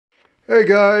Hey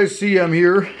guys, CM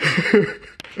here.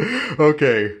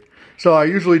 Okay, so I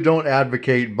usually don't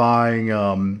advocate buying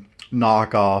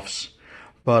knockoffs,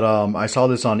 but I saw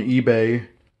this on eBay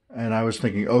and I was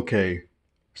thinking, okay,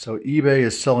 so eBay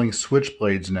is selling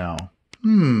switchblades now.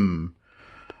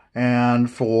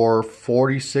 And for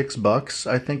 46 bucks,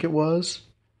 I think it was,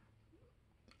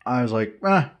 I was like,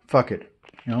 fuck it,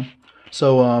 you know.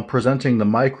 So presenting the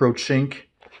Chi-Crotech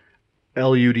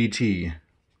LUDT.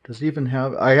 Does it even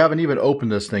have... I haven't even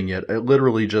opened this thing yet. It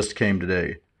literally just came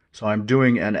today. So I'm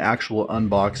doing an actual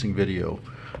unboxing video.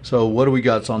 So what do we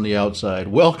got on the outside?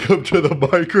 Welcome to the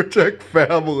Chi-Crotech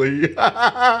family.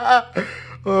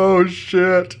 Oh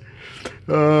shit.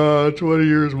 20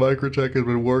 years Chi-Crotech has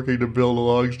been working to build a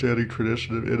long-standing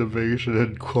tradition of innovation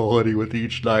and quality with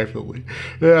each knife.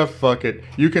 Yeah, fuck it.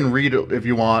 You can read it if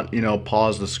you want, you know,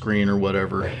 pause the screen or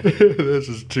whatever. This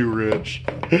is too rich.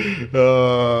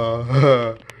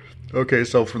 Okay,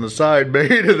 so from the side,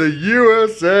 made in the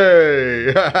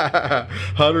USA.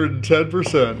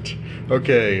 110%.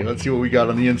 Okay, let's see what we got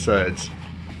on the insides.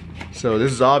 So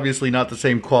this is obviously not the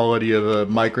same quality of a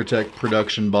Chi-Crotech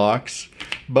production box,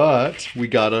 but we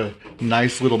got a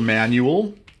nice little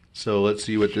manual. So let's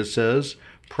see what this says.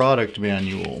 Product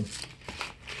manual.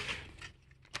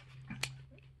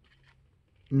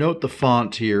 Note the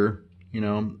font here, you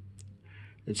know,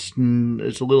 it's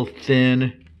a little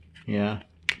thin. Yeah,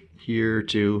 here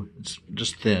too, it's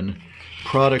just thin.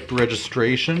 Product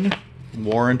registration,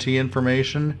 warranty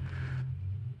information.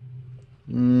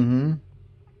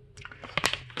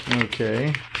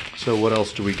 Okay, so what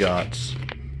else do we got?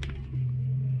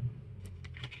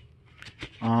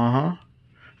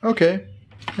 Okay,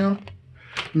 you know,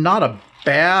 not a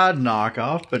bad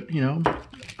knockoff, but you know,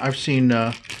 I've seen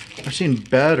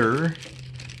better.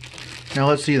 Now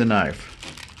let's see the knife.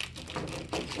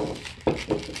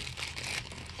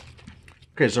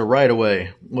 Okay, so right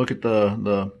away, look at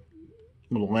the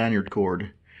little lanyard cord.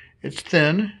 It's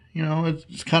thin, you know.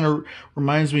 It's kind of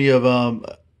reminds me of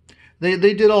they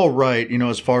did all right, you know,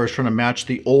 as far as trying to match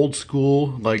the old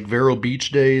school like Vero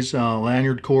Beach days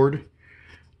lanyard cord.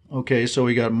 Okay, so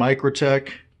we got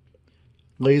Chi-Crotech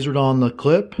lasered on the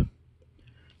clip.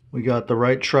 We got the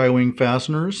right tri-wing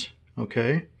fasteners.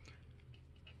 Okay.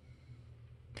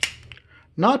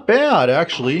 Not bad,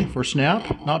 actually, for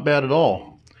snap. Not bad at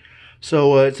all.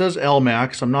 So it says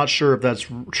LMAX. I'm not sure if that's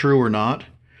true or not,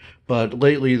 but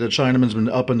lately the Chinaman's been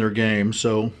upping their game,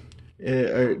 so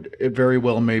it very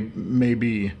well may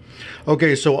be.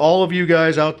 Okay, so all of you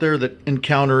guys out there that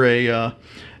encounter a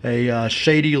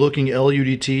shady-looking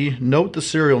LUDT, note the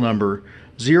serial number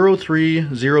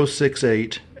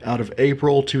 03068 out of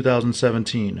April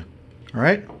 2017. All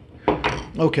right?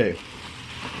 Okay.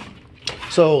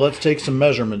 So let's take some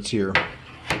measurements here.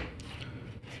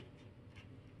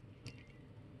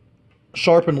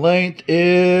 Sharpened length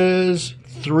is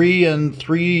 3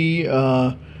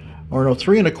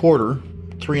 1/4,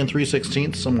 3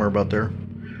 3/16, somewhere about there.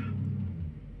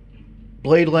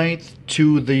 Blade length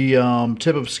to the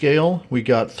tip of scale, we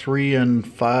got 3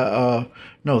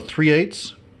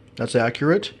 3/8. That's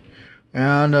accurate.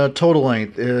 And total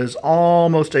length is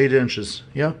almost 8 inches.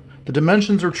 Yeah, the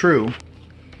dimensions are true.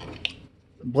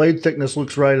 Blade thickness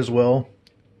looks right as well.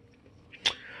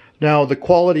 Now the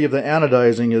quality of the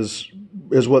anodizing is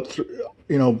what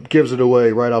you know, gives it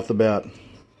away right off the bat.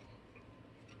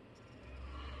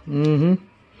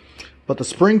 But the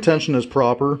spring tension is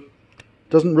proper.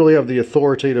 Doesn't really have the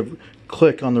authoritative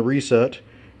click on the reset,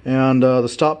 and the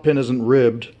stop pin isn't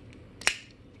ribbed.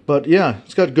 But yeah,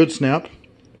 it's got good snap,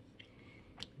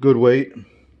 good weight,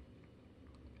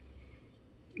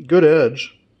 good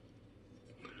edge.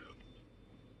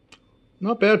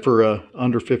 Not bad for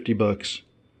under 50 bucks.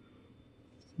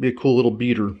 Be a cool little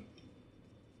beater.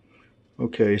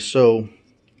 Okay, so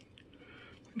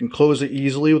I can close it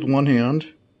easily with one hand.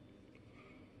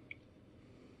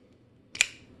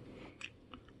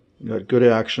 Got good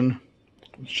action.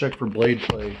 Let's check for blade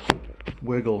play.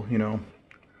 Wiggle, you know.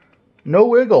 No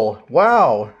wiggle.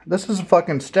 Wow, this is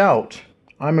fucking stout.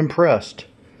 I'm impressed.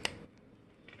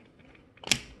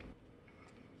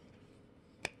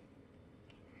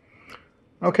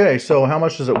 Okay, so how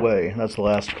much does it weigh? That's the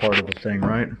last part of the thing,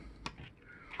 right?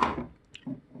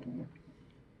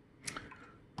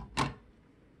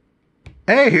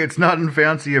 Hey, it's not in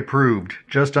fancy approved.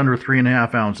 Just under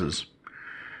 3.5 ounces.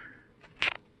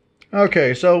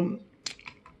 Okay, so,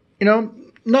 you know,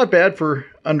 not bad for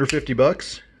under 50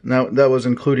 bucks. Now, that was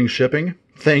including shipping.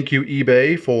 Thank you,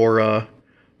 eBay, for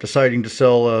deciding to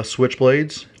sell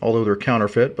switchblades, although they're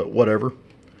counterfeit, but whatever.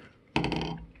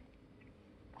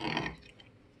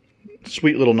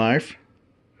 Sweet little knife.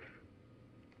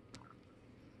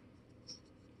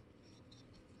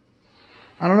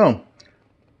 I don't know.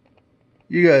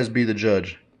 You guys be the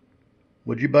judge.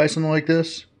 Would you buy something like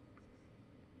this?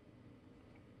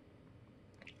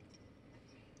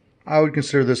 I would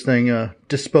consider this thing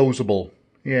disposable.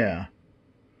 Yeah.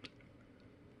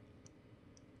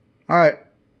 Alright.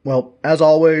 Well, as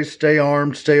always, stay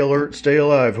armed, stay alert, stay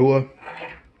alive, Hua.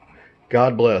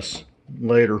 God bless.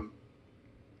 Later.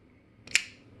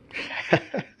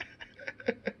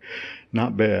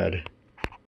 Not bad.